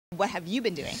what have you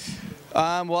been doing?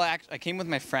 Well, I came with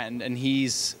my friend, and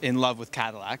he's in love with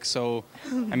Cadillac. So,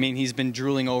 I mean, he's been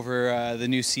drooling over the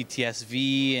new CTS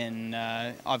V, and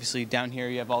obviously down here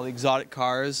you have all the exotic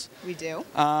cars. We do.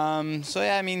 So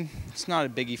yeah, I mean, it's not a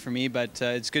biggie for me, but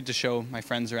it's good to show my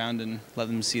friends around and let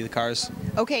them see the cars.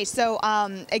 Okay, so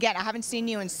again, I haven't seen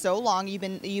you in so long.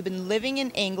 You've been living in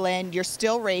England. You're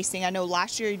still racing. I know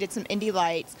last year you did some Indy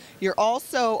Lights. You're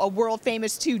also a world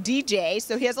famous DJ,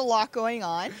 so he has a lot going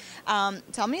on.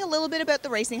 Tell me a little bit about the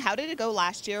racing. How did it go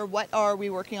last year? What are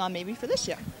we working on maybe for this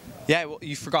year? Yeah, well,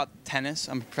 you forgot tennis.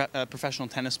 I'm a professional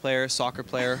tennis player, soccer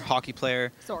player, hockey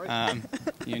player. Sorry.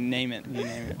 You name it. You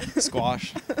name it.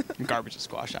 Squash. I'm garbage at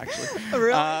squash, actually.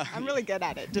 Really? I'm really good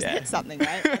at it. Just hit something,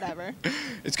 right? Whatever.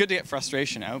 It's good to get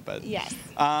frustration out, but yes.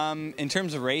 In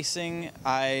terms of racing,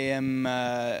 I am.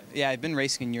 I've been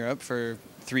racing in Europe for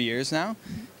 3 years now,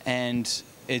 and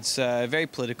it's very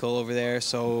political over there.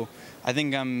 So I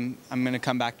think I'm going to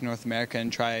come back to North America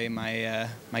and try my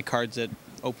my cards at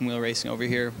open wheel racing over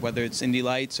here, whether it's Indy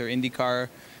Lights or IndyCar.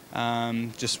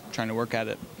 Just trying to work at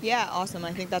it. Yeah, awesome.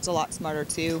 I think that's a lot smarter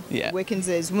too. Yeah. Wickens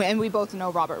is, and we both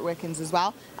know Robert Wickens as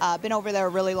well. Been over there a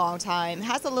really long time.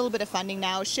 Has a little bit of funding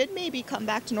now. Should maybe come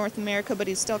back to North America, but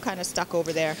he's still kind of stuck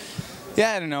over there.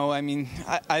 Yeah, I don't know. I mean,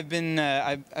 I've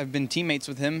been teammates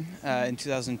with him in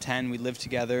 2010. We lived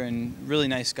together, and really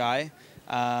nice guy.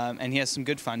 And he has some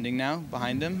good funding now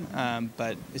behind him,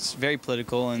 but it's very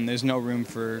political, and there's no room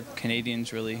for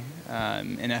Canadians really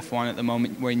in F1 at the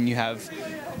moment, when you have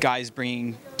guys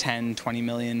bringing 10, 20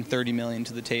 million, 30 million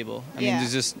to the table. I mean,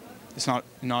 it's not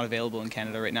available in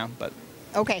Canada right now. But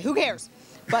okay, who cares?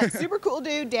 But super cool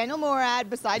dude, Daniel Morad.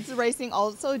 Besides the racing,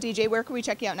 also a DJ. Where can we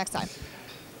check you out next time?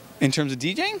 In terms of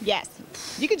DJing? Yes.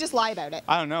 You can just lie about it.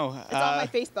 I don't know. It's on my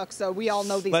Facebook, so we all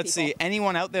know these Let's people. see.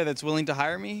 Anyone out there that's willing to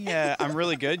hire me? I'm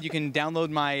really good. You can download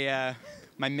my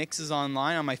my mixes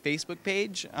online on my Facebook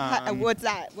page. What's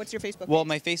that? What's your Facebook page? Well,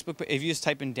 my Facebook, if you just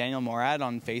type in Daniel Morad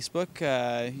on Facebook,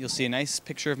 you'll see a nice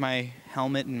picture of my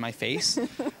helmet and my face.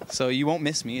 So you won't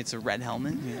miss me. It's a red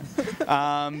helmet.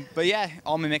 Yeah. But yeah,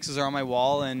 all my mixes are on my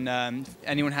wall, and if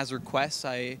anyone has requests,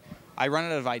 I run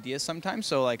out of ideas sometimes,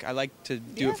 so like I like to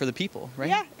do it for the people, right?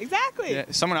 Yeah, exactly. Yeah,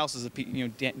 someone else is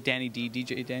Danny D,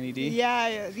 DJ Danny D.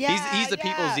 Yeah. He's the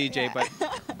people's DJ, but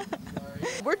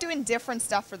we're doing different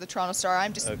stuff for the Toronto Star.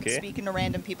 I'm just speaking to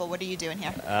random people. What are you doing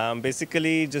here?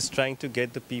 Basically, just trying to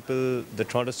get the people the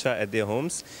Toronto Star at their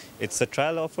homes. It's a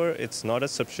trial offer. It's not a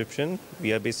subscription.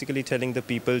 We are basically telling the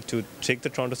people to take the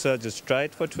Toronto Star, just try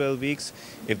it for 12 weeks.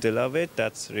 If they love it,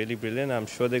 that's really brilliant. I'm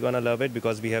sure they're going to love it,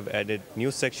 because we have added new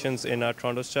sections in our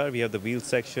Toronto Star. We have the Wheels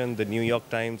section, the New York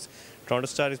Times. Toronto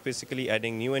Star is basically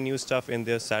adding new stuff in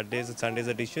their Saturdays and Sundays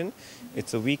edition.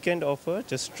 It's a weekend offer.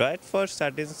 Just try it for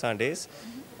Saturdays and Sundays.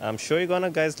 I'm sure you're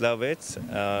gonna guys love it.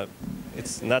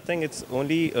 It's nothing. It's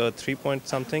only 3 point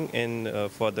something in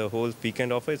for the whole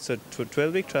weekend offer. It's a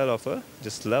 12-week trial offer.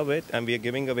 Just love it, and we are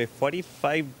giving away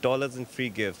 $45 in free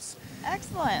gifts.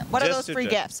 Excellent. What are those free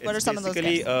gifts? What are some of those gifts?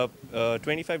 Basically, a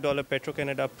 $25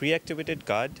 Petro-Canada pre-activated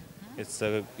card. It's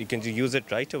you can use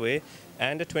it right away,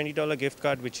 and a $20 gift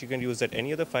card, which you can use at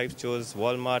any of the 5 stores: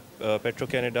 Walmart,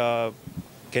 Petro-Canada,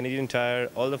 Canadian Tire,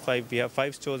 all the 5. We have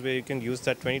 5 stores where you can use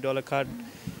that $20 card.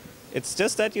 It's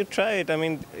just that you try it. I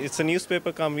mean, it's a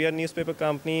newspaper company. We are a newspaper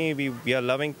company. We are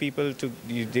loving people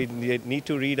they need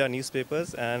to read our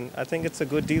newspapers, and I think it's a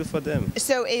good deal for them.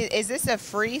 So is this a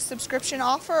free subscription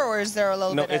offer, or is there a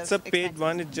little bit of No, it's a paid expenses?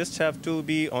 one. It just have to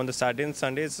be on the Saturday and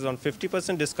Sundays. It's on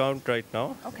 50% discount right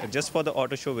now, just for the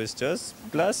auto show visitors.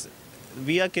 Plus,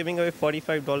 we are giving away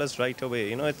 $45 right away.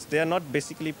 You know, they are not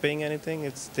basically paying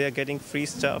anything. They are getting free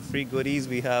stuff, free goodies.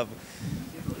 We have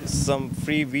some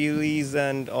free wheelies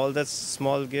and all that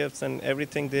small gifts and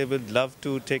everything they would love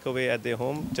to take away at their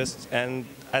home. And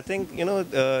I think,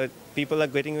 people are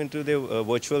getting into their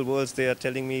virtual worlds. They are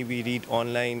telling me we read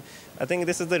online. I think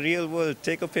this is the real world.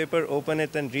 Take a paper, open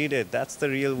it, and read it. That's the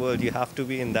real world. You have to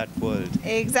be in that world.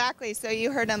 Exactly. So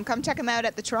you heard him. Come check him out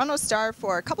at the Toronto Star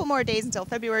for a couple more days until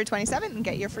February 27th and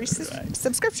get your free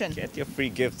subscription. Get your free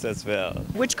gifts as well.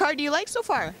 Which car do you like so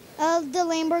far? The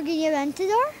Lamborghini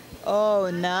Aventador. Oh,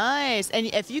 nice. And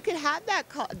if you could have that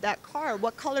car,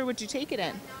 what color would you take it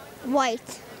in?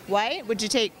 White. White? Would you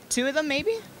take 2 of them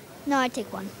maybe? No, I'd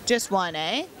take 1. Just 1,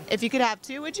 eh? If you could have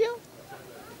 2, would you?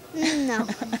 No.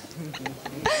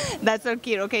 That's so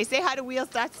cute. Okay, say hi to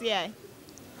Wheels.ca.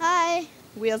 Hi.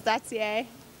 Wheels.ca.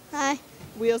 Hi.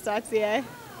 Wheels.ca.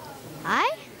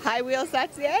 Hi. Hi,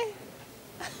 Wheels.ca.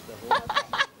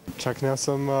 Checking out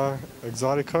some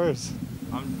exotic cars.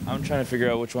 I'm trying to figure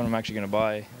out which one I'm actually going to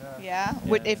buy. Yeah?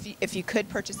 If you could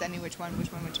purchase any, which one would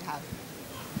you have?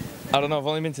 I don't know. I've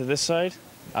only been to this side.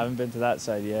 I haven't been to that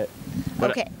side yet.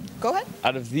 But Okay, go ahead.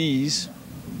 out of these,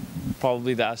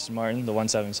 probably the Aston Martin, the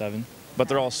 177. But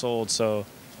they're all sold, so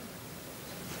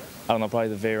I don't know. Probably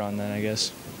the Veyron then, I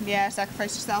guess. Yeah,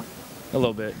 sacrifice yourself. A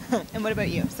little bit. And what about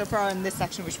you? So far in this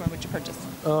section, which one would you purchase?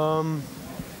 I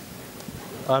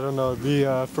don't know.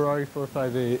 The Ferrari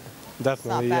 458.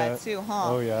 Definitely. Not bad yeah. too,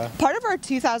 huh? Oh yeah. Part of our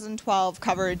 2012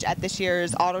 coverage at this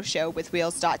year's auto show with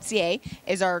Wheels.ca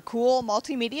is our cool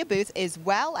multimedia booth, as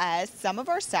well as some of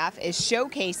our staff is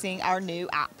showcasing our new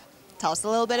app. Tell us a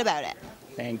little bit about it.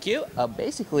 Thank you.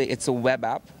 Basically, it's a web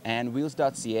app, and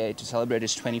Wheels.ca, to celebrate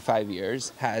its 25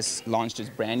 years, has launched its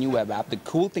brand new web app. The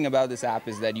cool thing about this app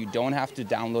is that you don't have to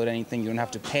download anything, you don't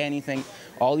have to pay anything.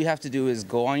 All you have to do is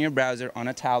go on your browser on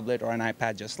a tablet or an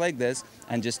iPad just like this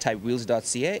and just type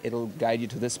Wheels.ca. It'll guide you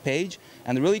to this page.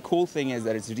 And the really cool thing is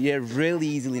that it's really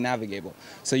easily navigable.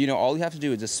 So, all you have to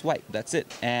do is just swipe. That's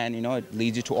it. And, it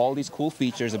leads you to all these cool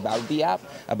features about the app,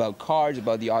 about cars,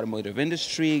 about the automotive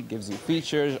industry, gives you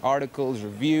features, articles,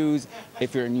 reviews.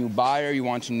 If you're a new buyer, you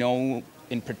want to know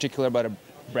in particular about a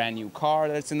brand new car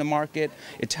that's in the market,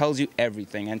 it tells you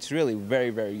everything. And it's really very,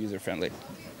 very user-friendly.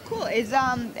 Cool. Is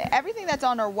everything that's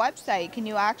on our website, can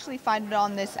you actually find it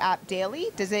on this app daily?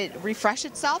 Does it refresh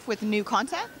itself with new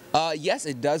content? Yes,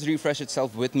 it does refresh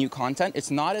itself with new content.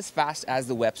 It's not as fast as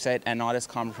the website and not as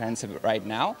comprehensive right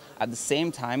now. At the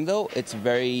same time, though, it's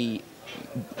very,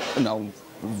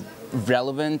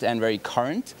 relevant and very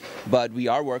current. But we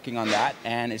are working on that,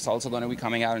 and it's also going to be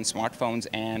coming out in smartphones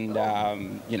and,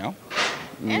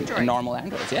 Android. normal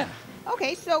Androids. Yeah.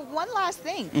 Okay, so one last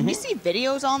thing. Can you see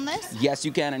videos on this? Yes,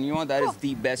 you can, and that Cool. is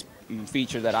the best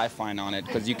feature that I find on it,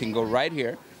 because you can go right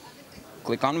here,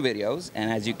 click on videos,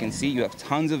 and as you can see, you have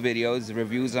tons of videos,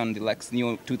 reviews on the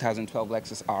new 2012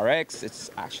 Lexus RX.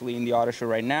 It's actually in the auto show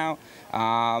right now.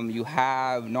 You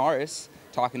have Norris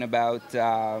talking about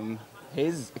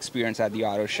his experience at the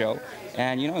auto show,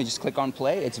 and you just click on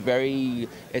play. It's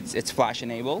flash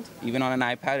enabled. Even on an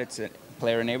iPad, it's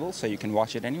player enabled, so you can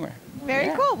watch it anywhere. Very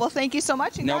cool. Well, thank you so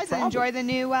much, and No guys, problem. enjoy the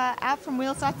new app from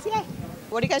Wheels.ca.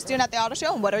 What are you guys doing at the auto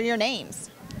show, and what are your names?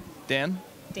 Dan?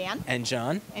 Dan And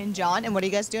John? and John, and what are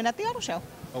you guys doing at the auto show?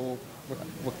 Oh,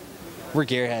 we're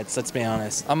gearheads, let's be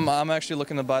honest. I'm actually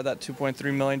looking to buy that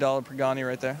 $2.3 million Pagani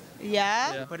right there.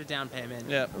 Yeah? Put a down payment.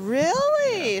 Yeah.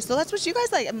 Really? So that's what you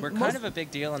guys like. We're kind of a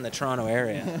big deal in the Toronto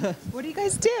area. What do you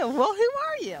guys do? Well, who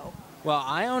are you? Well,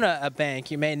 I own a bank,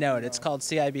 you may know it. It's called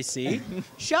CIBC.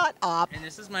 Shut up. And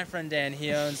this is my friend Dan.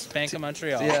 He owns Bank of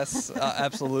Montreal. Yes,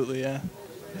 absolutely, yeah.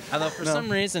 Although for some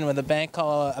reason with a bank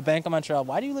of Montreal,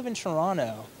 why do you live in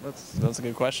Toronto? That's a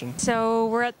good question. So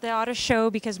we're at the auto show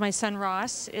because my son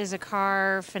Ross is a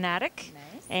car fanatic.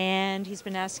 Nice. And he's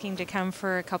been asking to come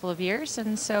for a couple of years,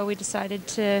 and so we decided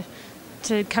to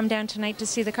come down tonight to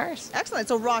see the cars. Excellent.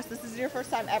 So, Ross, this is your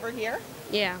first time ever here?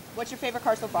 Yeah. What's your favorite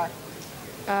car so far?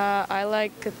 I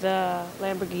like the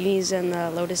Lamborghinis and the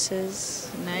Lotuses.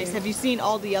 Nice. Have you seen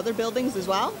all the other buildings as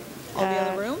well? All the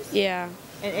other rooms? Yeah.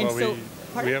 And Well, so,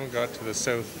 we haven't got to the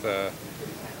south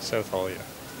hall yet.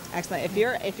 excellent.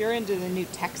 If you're into the new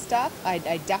tech stuff,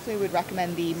 I definitely would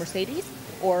recommend the Mercedes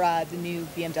or the new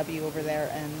BMW over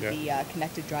there and the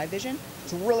connected drive vision.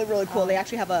 It's really, really cool. They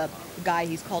actually have a guy,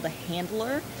 he's called a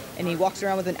handler, and he walks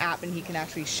around with an app and he can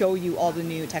actually show you all the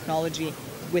new technology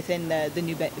within the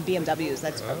new BMWs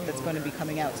that's going to be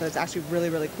coming out. So it's actually really,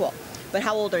 really cool. But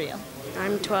how old are you?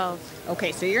 I'm 12.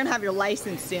 Okay, so you're going to have your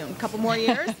license soon. A couple more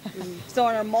years. So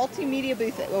on our multimedia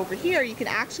booth over here, you can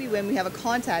actually win. We have a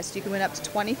contest. You can win up to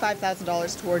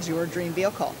 $25,000 towards your dream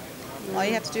vehicle. All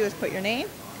you have to do is put your name,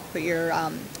 put your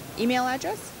email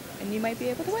address, and you might be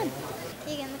able to win.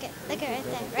 You can look at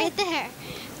right there.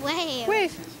 Wave.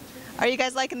 Wave. Are you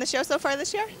guys liking the show so far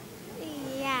this year?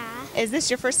 Yeah. Is this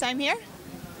your first time here?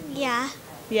 Yeah.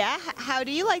 Yeah? How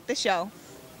do you like the show?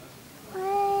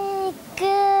 Like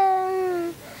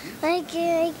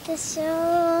the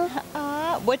show.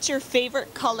 What's your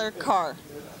favorite color car?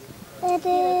 It is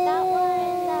that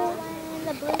one,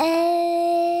 the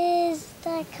blue. Is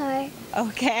that car.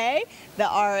 Okay, the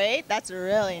R8. That's a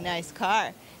really nice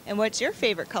car. And what's your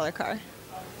favorite color car?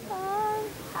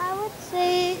 I would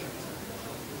say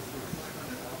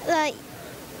like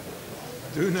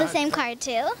the same car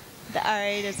too. The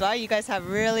R8 as well. You guys have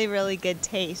really, really good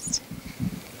taste.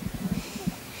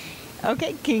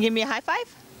 Okay, can you give me a high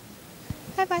five?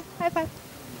 High five, high five.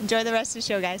 Enjoy the rest of the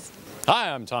show, guys. Hi,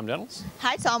 I'm Tom Dennels.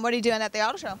 Hi, Tom. What are you doing at the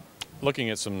auto show?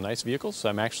 Looking at some nice vehicles.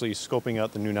 I'm actually scoping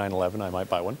out the new 911. I might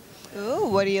buy one. Ooh,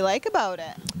 what do you like about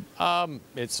it?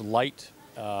 It's light,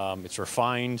 it's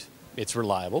refined, it's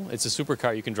reliable. It's a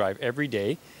supercar you can drive every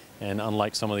day, and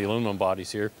unlike some of the aluminum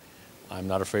bodies here, I'm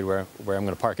not afraid where I'm going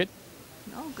to park it.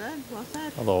 Oh, good. Well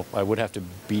said. Although I would have to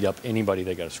beat up anybody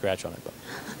that got a scratch on it.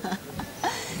 But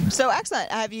So excellent.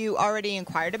 Have you already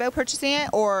inquired about purchasing it,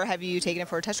 or have you taken it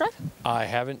for a test drive? I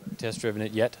haven't test driven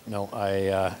it yet. No,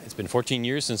 it's been 14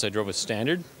 years since I drove a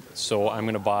standard, so I'm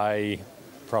going to buy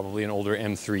probably an older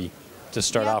M3 to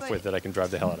start off with that I can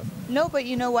drive the hell out of. No, but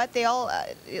you know what? They all,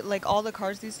 like all the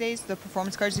cars these days, the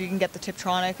performance cars, you can get the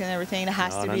Tiptronic and everything. It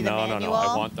has to be the manual.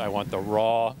 I want the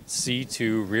raw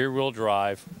C2 rear-wheel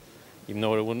drive, even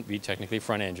though it wouldn't be technically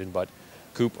front engine, but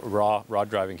coupe raw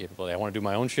driving capability. I want to do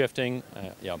my own shifting.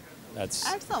 Yeah, that's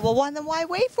excellent. Well, then why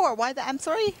wait for it? Why the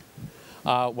M3?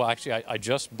 Well, actually, I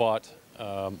just bought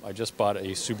a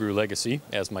Subaru Legacy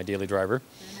as my daily driver,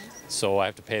 so I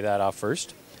have to pay that off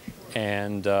first.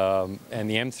 And the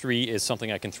M3 is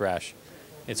something I can thrash.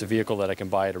 It's a vehicle that I can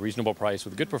buy at a reasonable price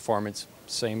with good performance,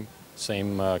 same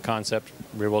concept,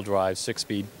 rear-wheel drive,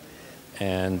 6-speed,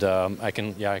 and I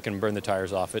can burn the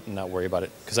tires off it and not worry about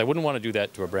it, because I wouldn't want to do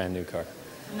that to a brand new car.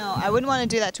 No, I wouldn't want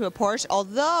to do that to a Porsche,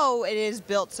 although it is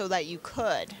built so that you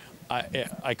could.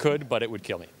 I could, but it would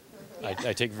kill me. Yeah.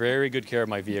 I take very good care of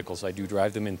my vehicles. I do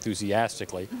drive them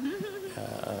enthusiastically.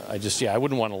 I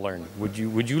wouldn't want to learn. Would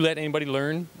you let anybody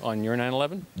learn on your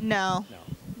 911? No.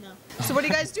 So what are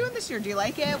you guys doing this year? Do you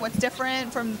like it? What's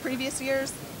different from previous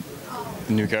years?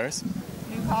 New cars.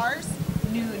 New cars?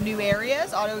 New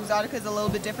areas? Auto Exotica is a little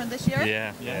bit different this year?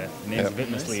 Yeah. Name's a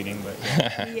bit misleading, but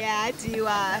yeah. Do you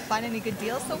find any good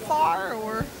deals so far,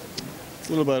 or? It's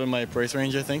a little bit out of my price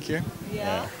range, I think, here.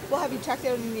 Yeah. Well, have you checked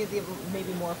out any of the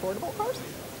maybe more affordable cars?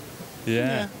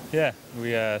 Yeah.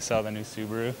 We saw the new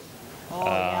Subaru. Oh,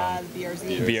 yeah, the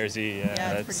BRZ. BRZ,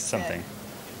 yeah, that's something.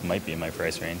 Might be in my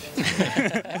price range.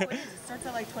 It starts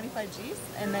at like 25 Gs,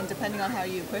 and then depending on how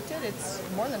you equipped it, it's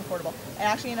more than affordable. And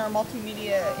actually in our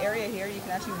multimedia area here, you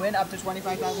can actually win up to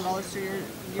 $25,000 to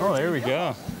your Oh, there we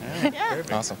go. Yeah.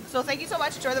 Perfect. Awesome. So thank you so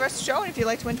much. Enjoy the rest of the show, and if you'd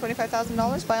like to win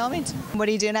 $25,000, by all means. What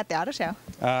are you doing at the auto show?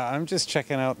 I'm just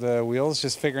checking out the wheels,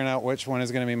 just figuring out which one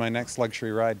is going to be my next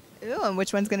luxury ride. Ooh, and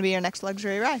which one's going to be your next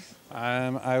luxury ride?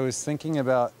 I was thinking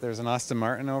about, there's an Aston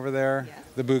Martin over there. Yeah.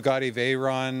 The Bugatti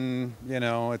Veyron,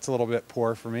 it's a little bit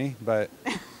poor for me, but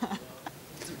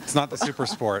it's not the super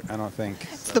sport, I don't think.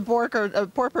 It's the poor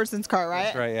person's car, right?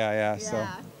 That's right, yeah. So.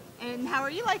 And how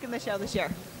are you liking the show this year?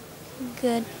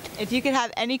 Good. If you could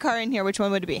have any car in here, which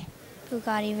one would it be?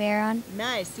 Bugatti Veyron.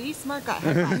 Nice. See, smart guy.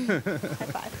 High five. High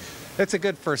five. It's a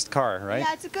good first car, right?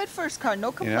 Yeah, it's a good first car.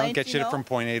 No complaints. Get you from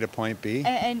point A to point B.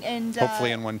 And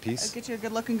hopefully in one piece. Get you a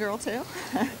good-looking girl too.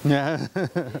 Yeah.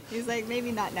 He's like,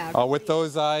 maybe not now. Oh, with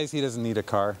those eyes, he doesn't need a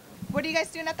car. What are you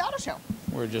guys doing at the auto show?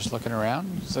 We're just looking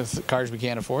around. So cars we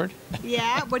can't afford.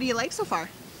 Yeah. What do you like so far?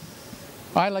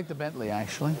 I like the Bentley,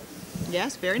 actually.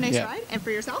 Yes, very nice ride. And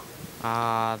for yourself?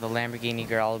 The Lamborghini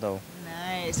Gallardo.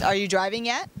 Nice. Are you driving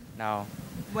yet? No.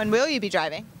 When will you be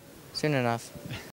driving? Soon enough.